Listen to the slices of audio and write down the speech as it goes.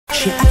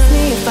She asked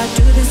me if I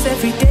do this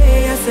every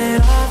day. I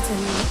said often.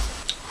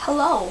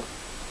 Hello.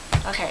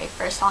 Okay,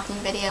 first talking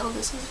video.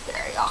 This is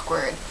very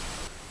awkward.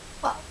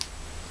 Well,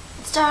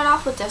 let's start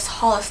off with this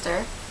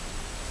Hollister,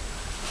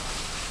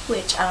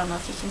 which I don't know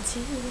if you can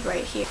see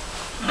right here.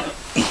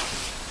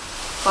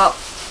 Well,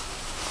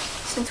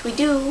 since I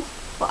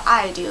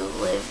do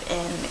live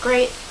in the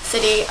great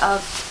city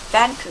of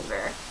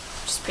Vancouver,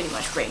 which is pretty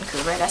much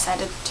Vancouver, I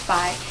decided to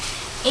buy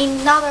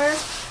another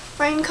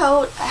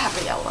raincoat. I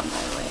have a yellow one,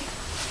 by the way,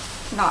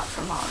 not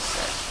from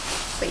Hollister.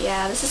 But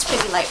yeah, this is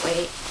pretty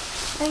lightweight.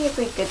 I think it'd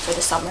be good for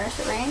the summer if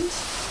it rains.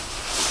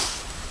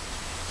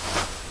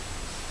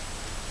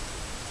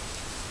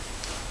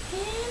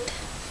 And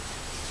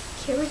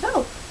here we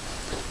go.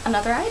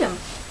 Another item.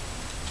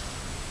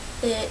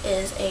 It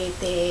is a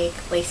big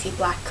lacy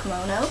black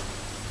kimono.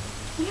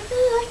 I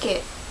really like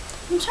it.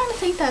 I'm trying to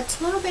think that's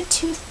a little bit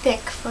too thick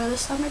for the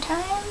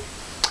summertime.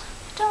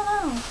 I don't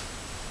know.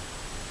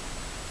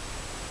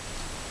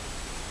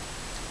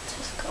 Let's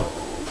just go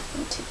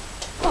into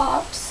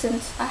tops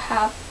since I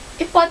have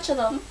a bunch of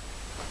them.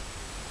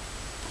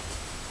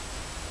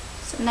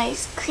 It's a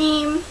nice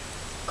cream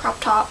crop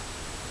top,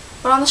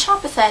 but on the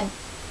shop it said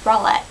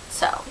bralette,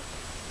 so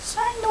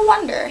starting to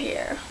wonder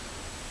here.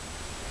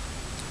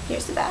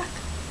 Here's the back.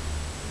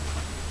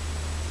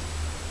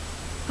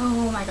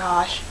 Oh my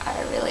gosh,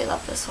 I really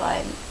love this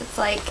one. It's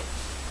like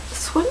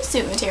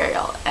swimsuit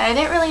material, and I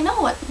didn't really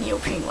know what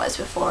neoprene was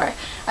before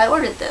I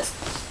ordered this.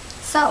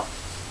 So,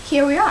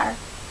 here we are.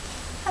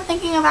 I'm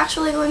thinking of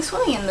actually going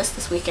swimming in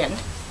this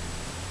weekend.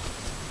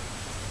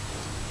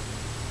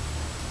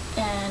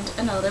 And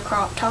another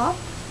crop top.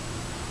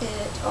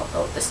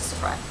 Oh, this is the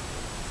front.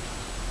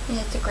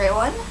 It's a gray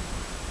one,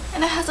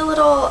 and it has a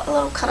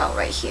little cutout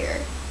right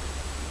here.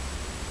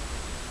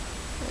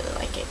 I really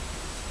like it.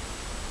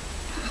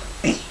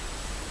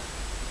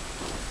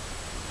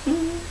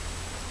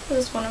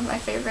 This is one of my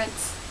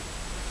favorites.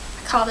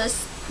 I call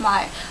this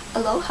my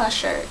aloha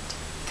shirt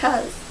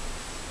because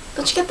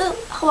don't you get the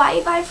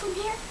Hawaii vibe from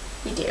here?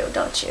 You do,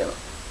 don't you?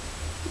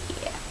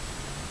 Yeah.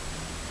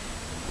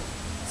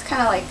 It's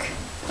kind of like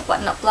a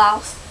button-up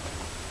blouse.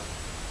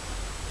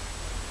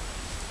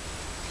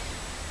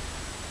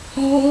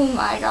 Oh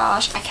my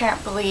gosh, I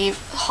can't believe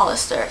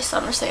Hollister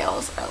summer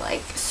sales are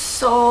like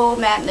so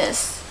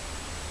madness.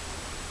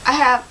 I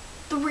have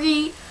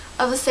 3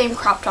 of the same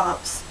crop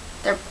tops.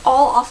 They're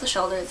all off the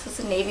shoulder. This is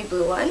a navy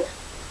blue one.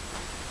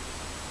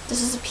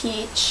 This is a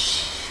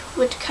peach,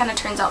 which kind of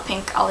turns out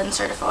pink. I'll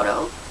insert a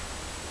photo.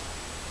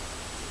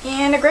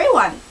 And a gray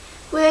one,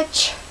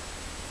 which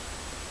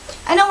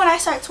I know when I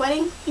start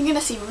sweating, you're going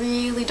to see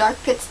really dark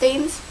pit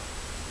stains.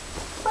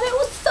 But it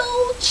was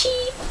so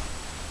cheap.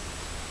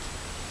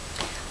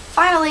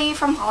 Finally,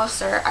 from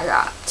Hollister, I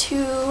got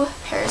 2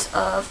 pairs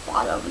of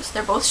bottoms.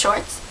 They're both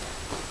shorts.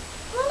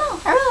 I don't know.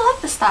 I really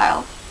like this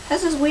style. It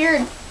has this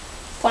weird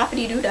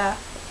flappity doodah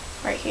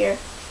right here.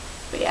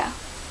 But yeah,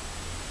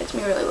 fits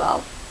me really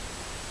well,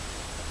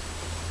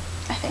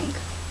 I think.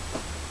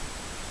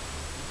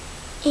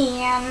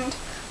 And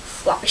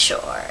floppy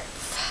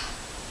shorts.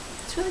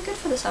 It's really good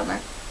for the summer.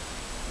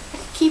 I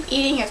can keep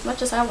eating as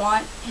much as I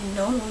want and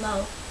no one will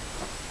know.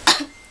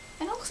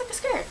 And it looks like a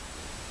skirt.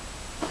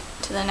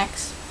 To the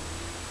next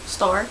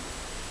store.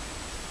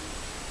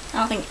 I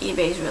don't think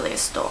eBay is really a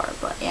store,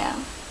 but yeah.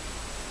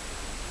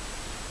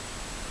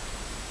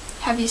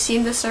 Have you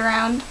seen this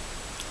around?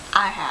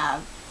 I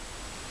have.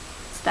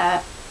 It's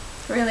that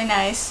really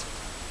nice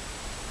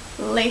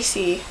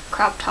lacy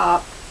crop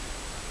top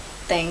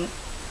thing.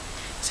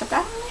 Except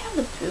I don't really have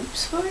the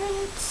boobs for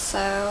it, so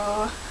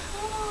I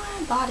don't know where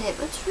I bought it,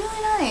 but it's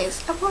really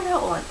nice. I wore it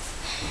out once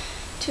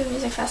to a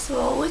music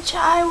festival, which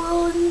I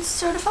will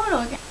insert a photo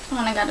again. And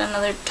then I got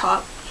another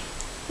top.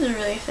 It's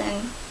really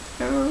thin.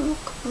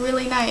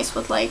 Really nice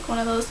with like one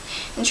of those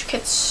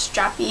intricate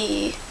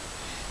strappy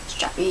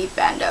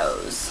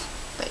bandos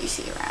that you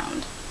see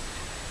around.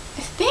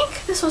 I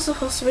think this was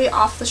supposed to be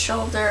off the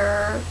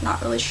shoulder,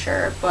 not really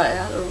sure, but it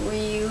has a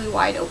really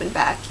wide open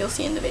back. You'll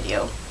see in the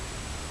video.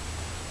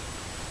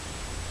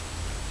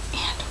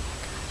 And oh my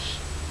gosh,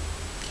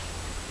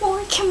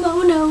 more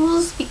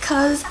kimonos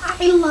because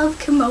I love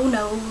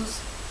kimonos.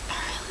 I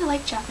really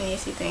like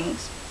Japanesey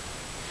things.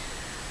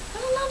 I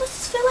don't know, does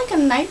this feel like a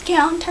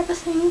nightgown type of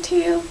thing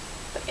too?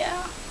 But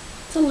yeah,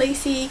 it's a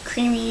lacy,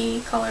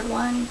 creamy colored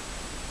one.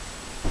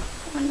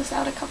 I've worn this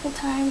out a couple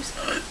times.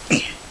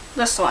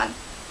 This one,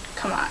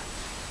 come on.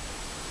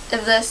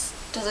 If this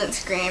doesn't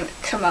scream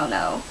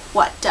kimono,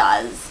 what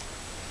does?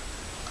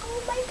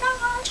 Oh my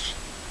gosh,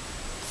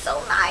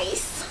 so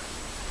nice.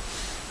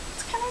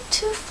 It's kind of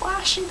too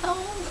flashy though.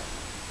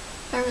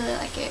 I really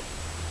like it.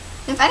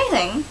 If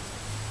anything,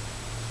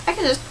 I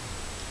could just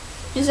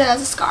use it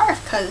as a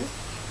scarf because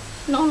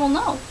no one will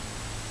know.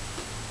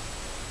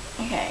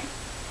 Okay,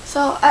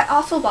 so I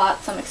also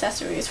bought some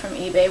accessories from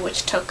eBay,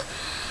 which took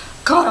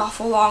god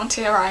awful long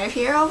to arrive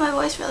here. Oh, my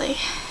voice really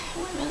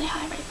went really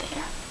high right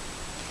there.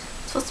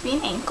 It's supposed to be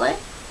an anklet.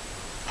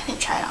 I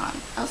didn't try it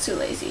on. I was too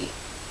lazy.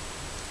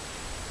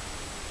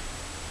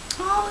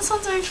 Oh, this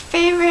one's my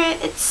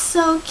favorite. It's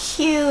so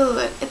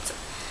cute. It's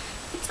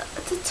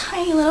a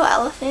tiny little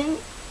elephant.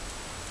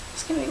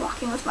 Just gonna be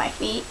walking with my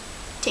feet.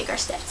 Take our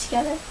steps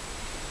together.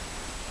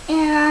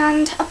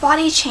 And a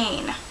body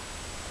chain.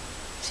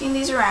 Seeing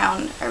these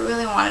around. I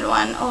really wanted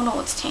one. Oh no,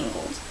 it's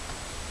tangled.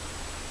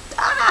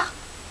 Ah!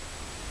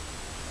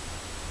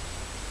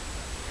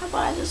 How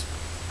about I just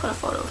put a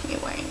photo of me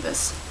wearing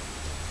this?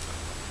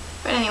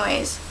 But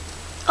anyways.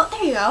 Oh,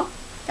 there you go.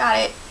 Got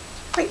it.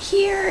 Right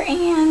here,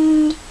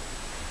 and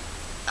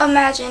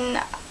imagine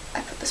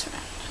I put this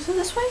around. Is it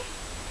this way?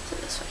 Is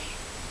it this way?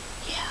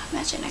 Yeah,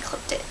 imagine I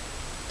clipped it.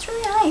 It's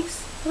really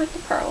nice. I like the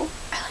pearl.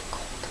 I like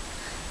gold.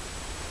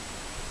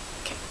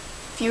 Okay.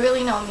 If you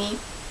really know me,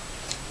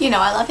 you know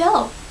I love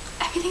yellow.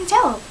 Everything's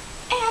yellow.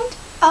 And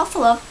I also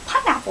love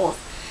pineapples.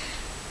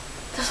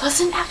 This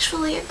wasn't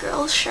actually a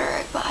girl's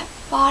shirt, but I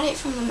bought it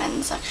from the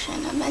men's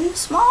section. A men's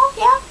small?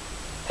 Yeah.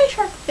 Pretty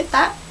sure I could fit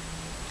that.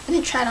 I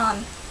didn't try it on.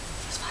 It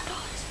was $5. It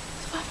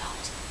was $5.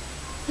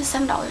 It was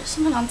 $7.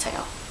 Something on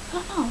sale. I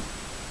don't know.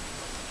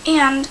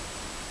 And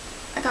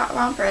I got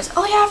rompers.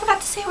 Oh yeah, I forgot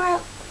to say where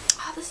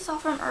this is all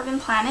from Urban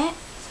Planet.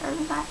 Is it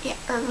Urban Planet? Yeah,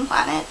 Urban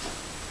Planet.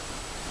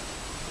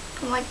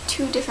 From like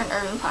 2 different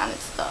Urban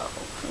Planets though,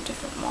 from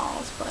different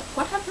malls, but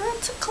whatever,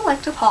 it's a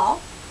collective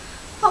haul.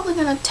 Probably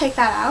gonna take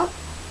that out.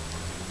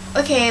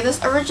 Okay, this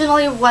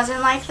originally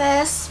wasn't like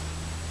this.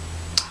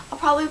 I'll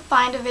probably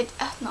find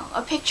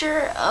a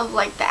picture of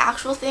like the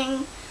actual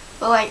thing,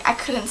 but like I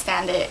couldn't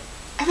stand it.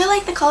 I really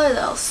like the color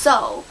though,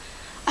 so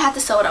I had to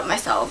sew it up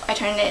myself. I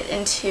turned it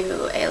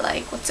into a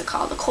like, what's it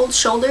called, a cold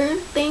shoulder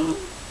thing,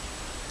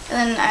 and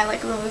then I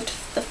like removed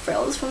the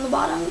frills from the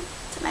bottom.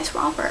 It's a nice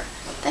romper.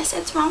 Did I say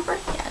it's romper?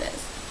 Yeah, it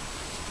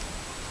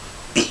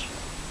is.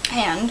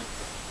 And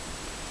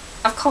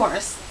of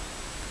course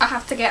I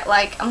have to get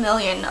like a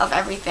million of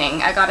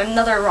everything. I got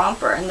another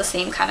romper in the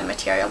same kind of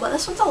material, but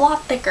this one's a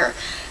lot thicker.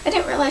 I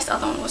didn't realize the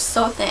other one was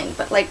so thin,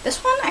 but like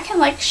this one I can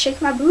like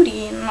shake my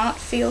booty and not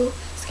feel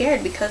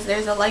scared because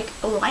there's a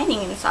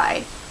lining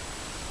inside.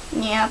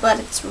 Yeah, but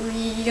it's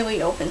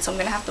really open, so I'm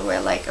gonna have to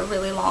wear like a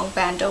really long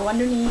bandeau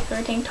underneath or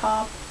a tank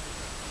top.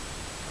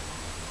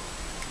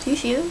 Do you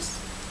see this?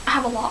 I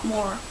have a lot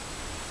more.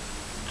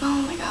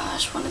 Oh my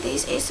gosh, one of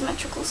these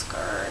asymmetrical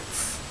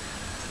skirts.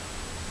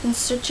 Been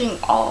searching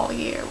all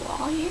year.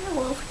 Well,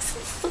 like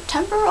since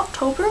September,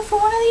 October for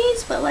one of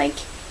these, but like,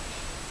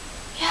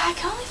 yeah, I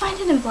can only find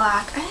it in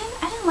black.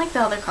 I didn't like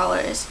the other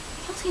colors.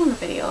 You'll see in the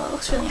video. It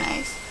looks really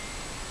nice.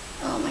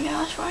 Oh my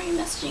gosh, why are you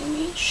messaging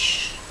me?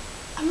 Shh.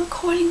 I'm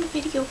recording the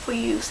video for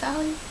you,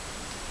 Sally.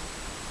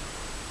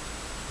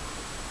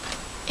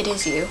 It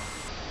is you.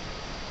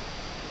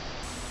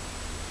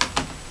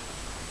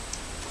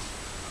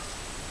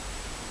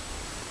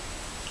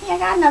 Yeah, I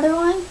got another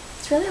one.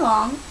 It's really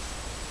long.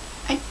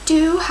 I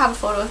do have a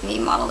photo of me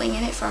modeling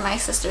in it for my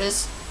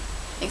sister's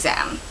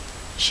exam.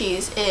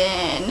 She's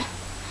in,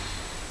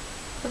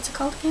 what's it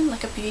called again?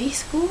 Like a beauty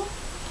school?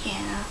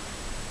 Yeah.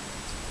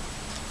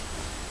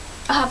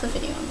 I'll have the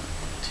video on the...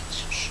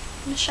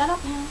 I'm gonna shut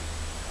up now.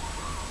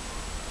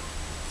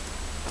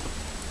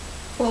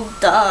 Well,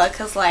 duh,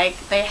 because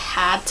like they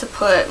had to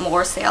put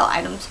more sale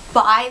items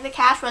by the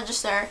cash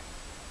register.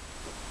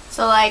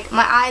 So like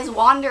my eyes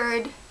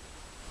wandered.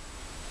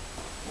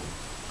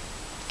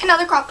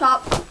 Another crop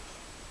top.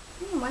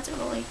 Why is it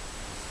rolling?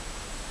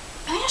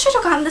 I think I should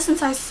have gotten this in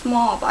size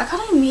small, but I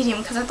got it in medium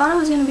because I thought it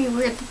was going to be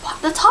weird.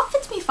 The top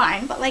fits me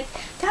fine, but like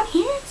down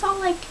here it's all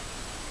like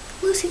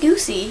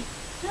loosey-goosey.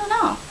 I don't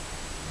know.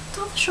 It's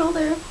off the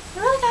shoulder. I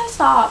really gotta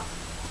stop.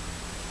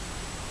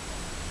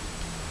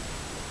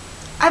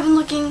 I've been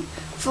looking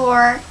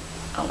for,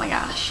 oh my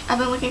gosh, I've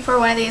been looking for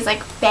one of these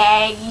like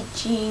baggy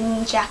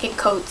jean jacket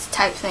coats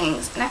type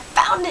things, and I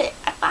found it.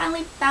 I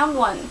finally found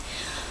one.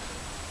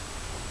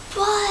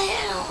 But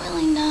I don't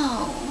really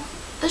know.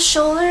 The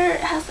shoulder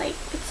has like,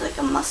 it's like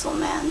a muscle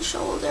man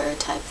shoulder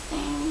type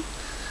thing.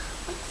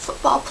 Like a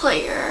football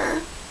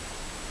player.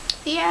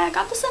 Yeah, I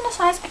got this in a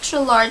size extra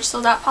large,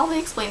 so that probably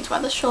explains why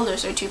the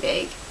shoulders are too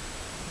big.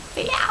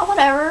 But yeah,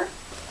 whatever.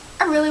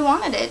 I really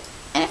wanted it.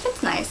 And it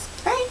fits nice,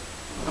 right?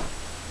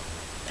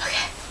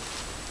 Okay.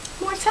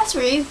 More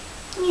accessories.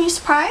 Are you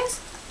surprised?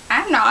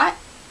 I'm not.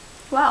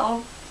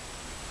 Well.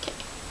 Okay.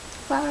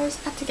 Flowers.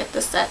 I have to get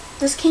this set.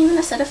 This came in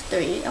a set of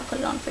 3. I'll put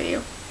it on for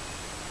you.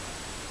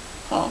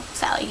 Well,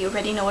 Sally, you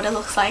already know what it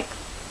looks like.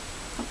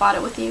 I bought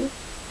it with you.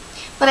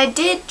 But I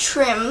did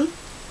trim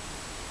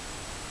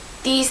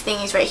these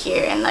thingies right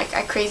here, and like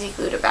I crazy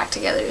glued it back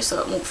together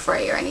so it won't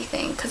fray or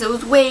anything, because it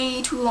was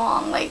way too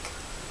long, like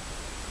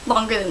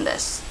longer than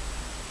this.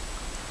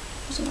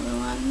 Here's another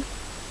one.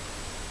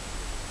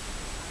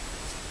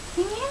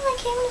 And yeah, I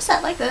came in a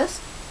set like this.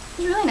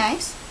 It was really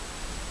nice.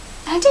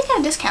 And I did get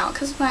a discount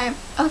because my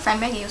other friend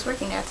Maggie was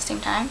working there at the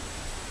same time.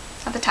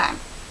 At the time.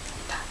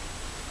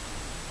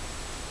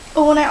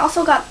 Oh, and I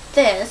also got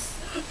this.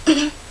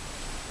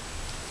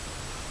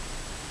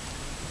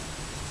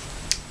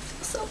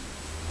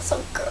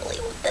 So girly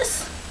with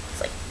this.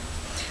 It's like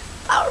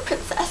Flower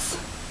Princess.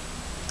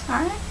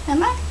 Alright,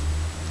 am I?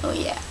 Oh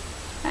yeah,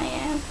 I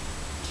am.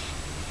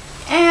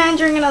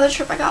 another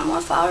trip, I got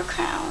more flower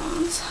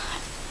crowns.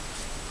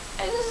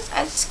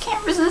 I just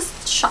can't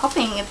resist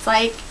shopping. It's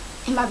like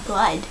in my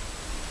blood.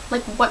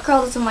 Like, what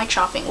girl doesn't like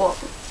shopping? Well,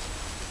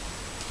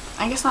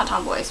 I guess not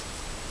tomboys.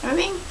 Am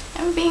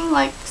I being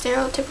like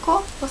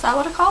stereotypical? Was that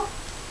what I called?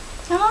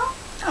 No,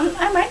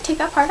 I might take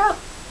that part out.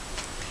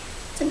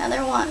 It's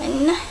another one.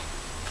 I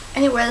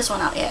didn't wear this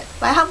one out yet,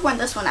 but I have worn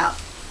this one out.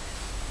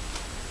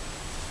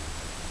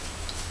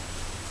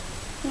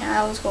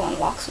 Yeah, I was going on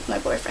walks with my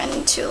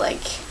boyfriend to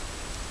like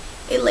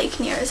a lake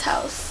near his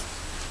house.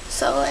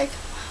 So like,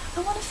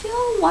 I want to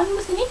feel one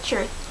with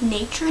nature.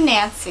 Nature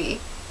Nancy.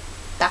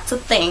 That's a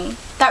thing.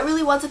 That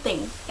really was a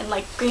thing in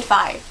like grade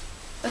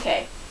 5.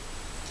 Okay.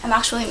 I'm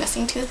actually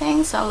missing 2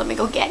 things, so let me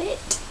go get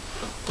it.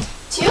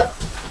 2?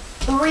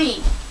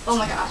 3. Oh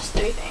my gosh,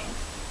 3 things.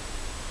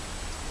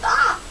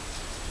 Ah!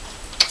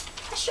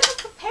 I should have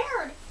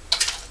prepared.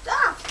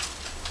 Ah!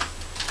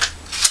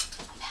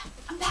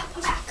 I'm back.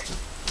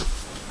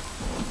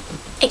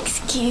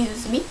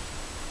 Excuse me.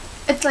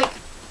 It's like,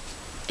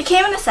 it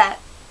came in a set.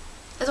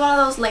 It's one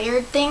of those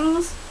layered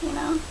things, you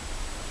know.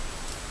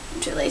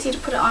 I'm too lazy to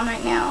put it on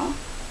right now.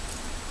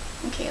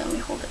 Okay, let me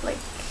hold it like,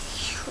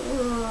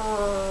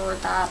 sure,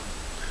 that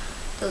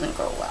doesn't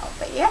go well,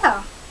 but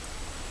yeah.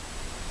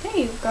 There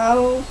you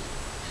go.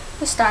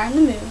 The star and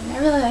the moon. I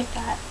really like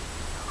that.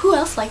 Who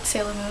else liked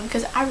Sailor Moon?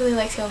 Because I really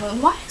like Sailor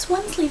Moon. Why is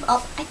one sleeve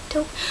up? I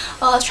don't.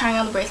 Oh, I was trying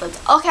on the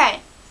bracelets. Okay,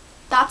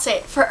 that's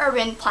it for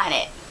Urban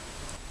Planet.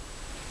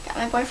 Got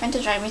my boyfriend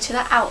to drive me to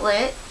the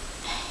outlet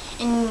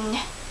in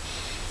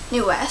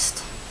New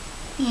West.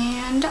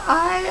 And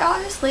I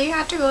honestly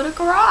had to go to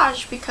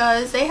Garage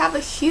because they have a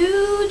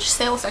huge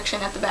sale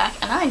section at the back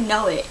and I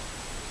know it.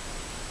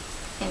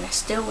 And I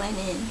still went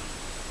in.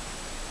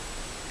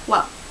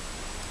 Well,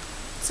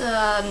 it's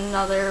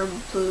another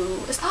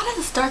blue. It's not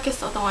as dark as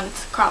the other one.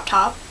 It's a crop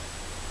top.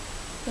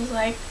 It was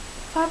like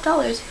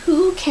 $5.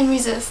 Who can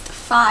resist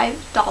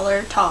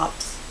 $5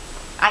 tops?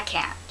 I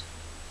can't.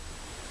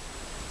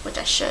 Which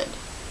I should.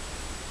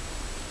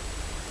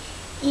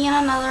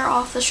 And another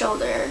off the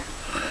shoulder.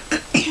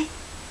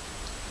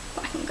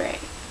 Black and gray.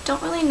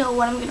 Don't really know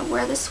what I'm gonna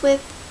wear this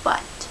with,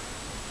 but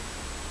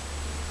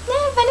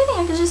yeah, if anything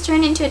I could just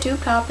turn into a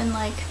tube top and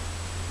like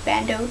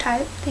bandeau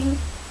type thing.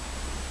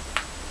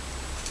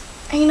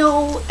 I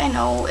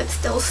know it's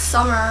still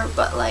summer,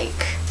 but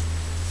like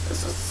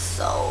this was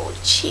so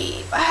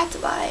cheap. I had to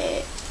buy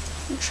it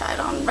and try it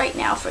on right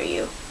now for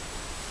you.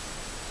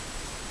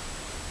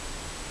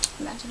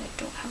 Imagine I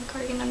don't have a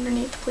cardigan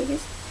underneath,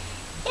 please.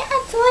 Yeah,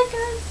 it's like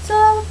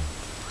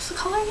what's the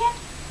color again?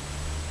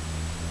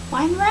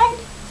 Wine red?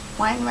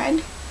 Wine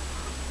red.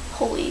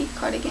 Holy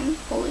cardigan.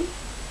 Holy.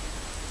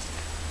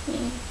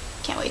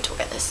 Can't wait to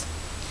wear this.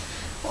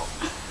 Well,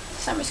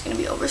 summer's gonna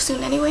be over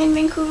soon anyway in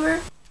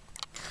Vancouver.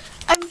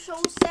 I'm so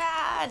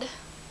sad.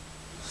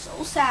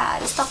 So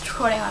sad. It stopped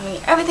recording on me.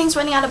 Everything's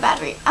running out of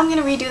battery. I'm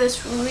gonna redo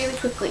this really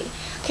quickly.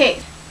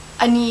 Okay,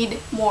 I need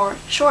more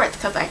shorts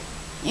because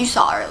you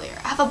saw earlier.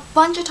 I have a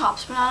bunch of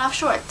tops but not enough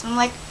shorts. I'm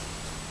like,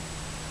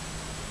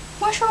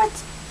 more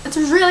shorts. It's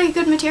a really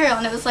good material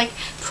and it was like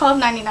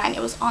 $12.99.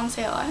 It was on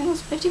sale. I think it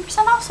was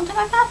 50% off, something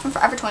like that, from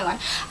Forever 21. I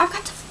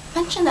forgot to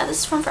mention that this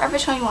is from Forever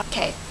 21.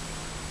 Okay.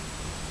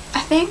 I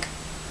think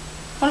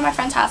one of my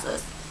friends has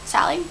this.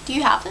 Sally, do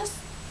you have this?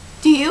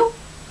 Do you?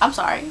 I'm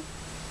sorry.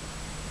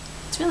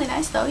 It's really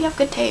nice though. You have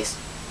good taste.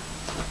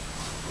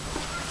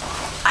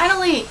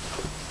 Finally,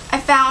 I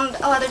found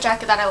a leather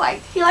jacket that I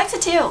like. He likes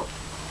it too.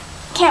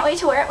 Can't wait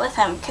to wear it with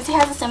him because he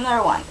has a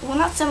similar one. Well,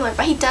 not similar,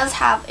 but he does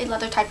have a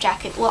leather type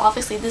jacket. Well,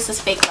 obviously this is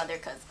fake leather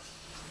because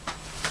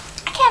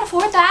I can't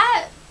afford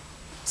that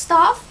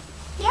stuff.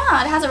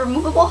 Yeah, it has a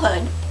removable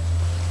hood,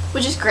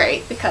 which is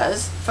great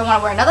because if I want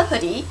to wear another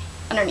hoodie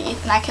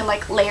underneath, and I can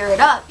like layer it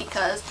up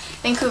because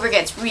Vancouver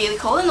gets really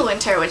cold in the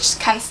winter, which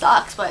kind of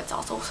sucks, but it's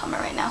also summer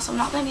right now, so I'm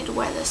not going to need to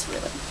wear this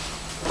really.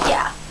 But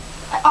yeah,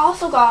 I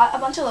also got a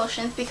bunch of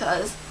lotions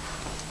because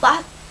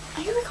are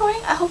you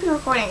recording? I hope you're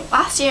recording.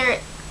 Last year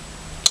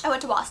I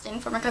went to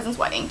Boston for my cousin's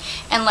wedding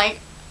and like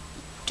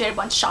did a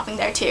bunch of shopping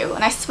there too,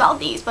 and I smelled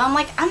these, but I'm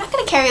like, I'm not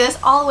gonna carry this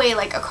all the way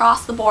like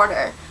across the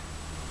border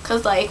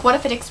because like what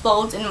if it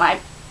explodes in my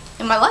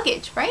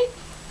luggage, right?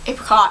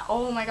 Apricot.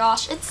 Oh my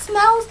gosh, it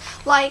smells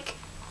like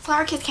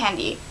Flower Kiss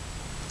candy.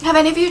 Have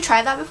any of you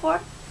tried that before?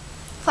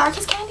 Flower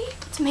Kiss candy?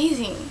 It's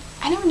amazing.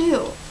 I never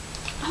knew.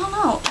 I don't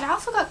know. And I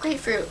also got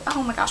grapefruit.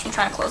 Oh my gosh, I'm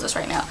trying to close this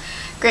right now.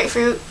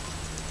 Grapefruit.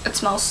 It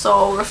smells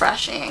so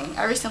refreshing.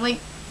 I recently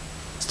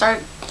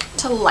started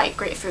to like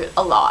grapefruit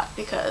a lot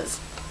because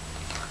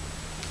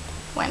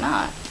why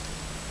not?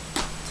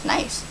 It's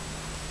nice.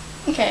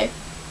 Okay,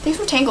 these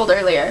were tangled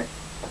earlier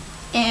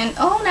and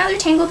oh, now they're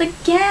tangled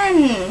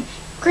again.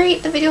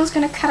 Great, the video is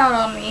gonna cut out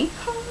on me.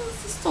 Oh,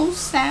 this is so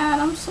sad.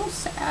 I'm so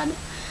sad. I'm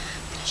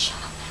gonna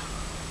shut up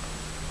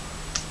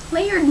now.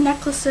 Layered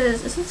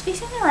necklaces. Is this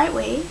facing the right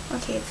way?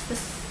 Okay, it's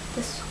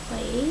this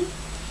way.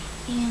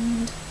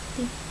 And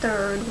the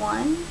third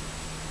one.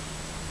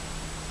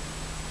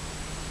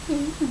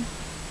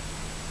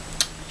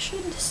 I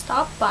should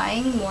stop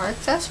buying more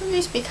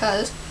accessories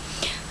because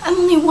I'm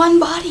only one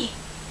body,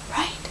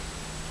 right?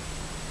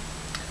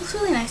 It looks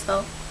really nice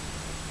though.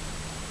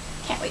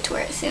 Can't wait to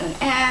wear it soon.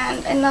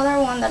 And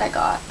another one that I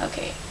got,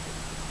 okay.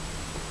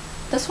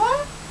 This one?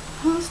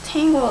 Oh, it's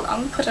tangled.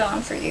 I'm gonna put it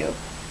on for you.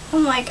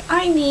 I'm like,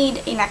 I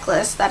need a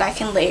necklace that I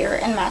can layer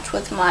and match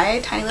with my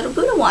tiny little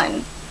Buddha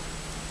one.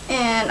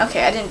 And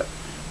okay,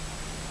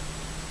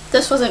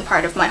 this wasn't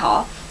part of my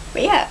haul.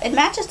 But yeah, it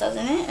matches,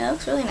 doesn't it? It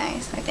looks really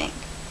nice, I think.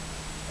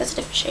 That's a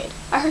different shade.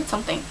 I heard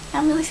something.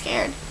 I'm really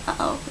scared.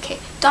 Uh-oh. Okay,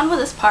 done with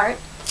this part.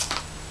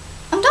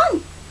 I'm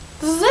done.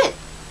 This is it.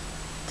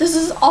 This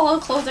is all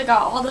the clothes I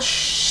got. All the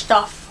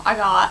stuff I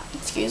got.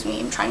 Excuse me,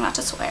 I'm trying not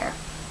to swear.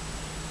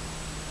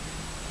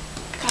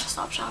 I gotta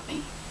stop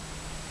shopping.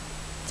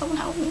 Someone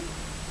help me.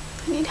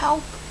 I need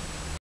help.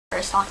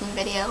 First talking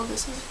video.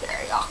 This is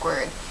very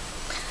awkward.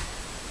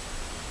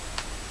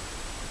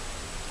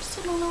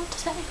 Just don't know what to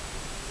say.